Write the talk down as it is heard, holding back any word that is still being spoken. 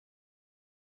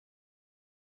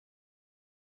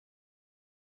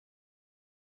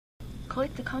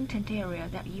Click the content area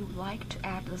that you would like to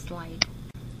add the slide.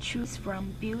 Choose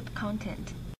from Build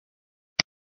Content.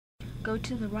 Go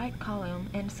to the right column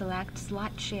and select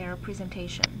Slide Share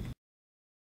Presentation.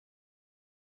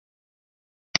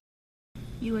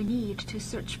 You will need to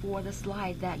search for the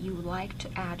slide that you would like to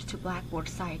add to Blackboard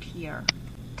site here.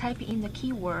 Type in the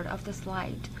keyword of the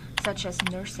slide, such as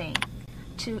nursing.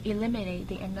 To eliminate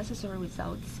the unnecessary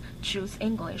results, choose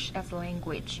English as a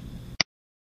language.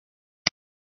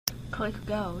 Click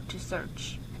Go to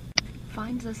search.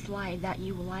 Find the slide that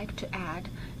you would like to add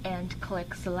and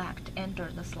click Select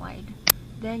Enter the slide.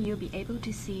 Then you'll be able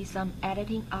to see some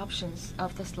editing options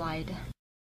of the slide.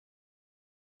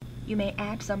 You may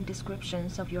add some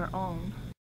descriptions of your own.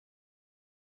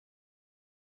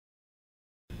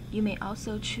 You may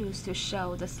also choose to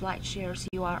show the SlideShare's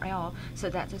URL so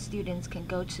that the students can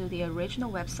go to the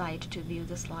original website to view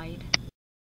the slide.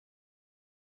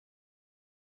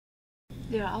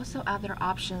 There are also other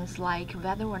options like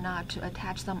whether or not to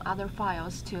attach some other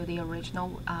files to the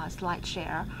original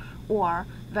SlideShare, or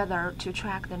whether to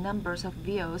track the numbers of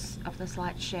views of the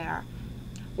SlideShare.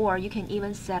 Or you can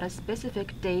even set a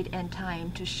specific date and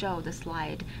time to show the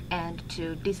slide and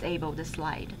to disable the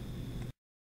slide.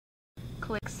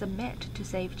 Click Submit to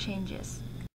save changes.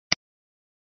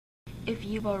 If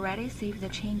you've already saved the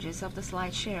changes of the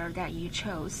SlideShare that you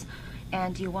chose,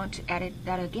 and you want to edit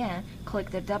that again,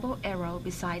 click the double arrow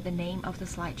beside the name of the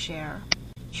SlideShare.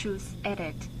 Choose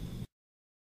Edit.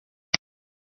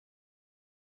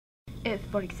 If,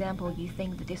 for example, you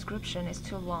think the description is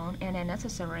too long and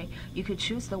unnecessary, you could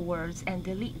choose the words and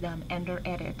delete them under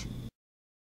Edit.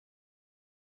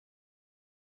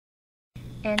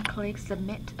 And click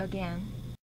Submit again.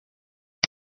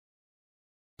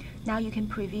 Now you can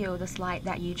preview the slide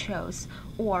that you chose,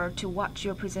 or to watch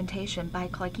your presentation by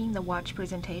clicking the Watch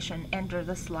Presentation under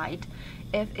the slide.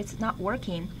 If it's not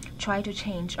working, try to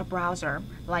change a browser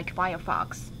like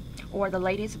Firefox or the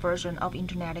latest version of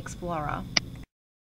Internet Explorer.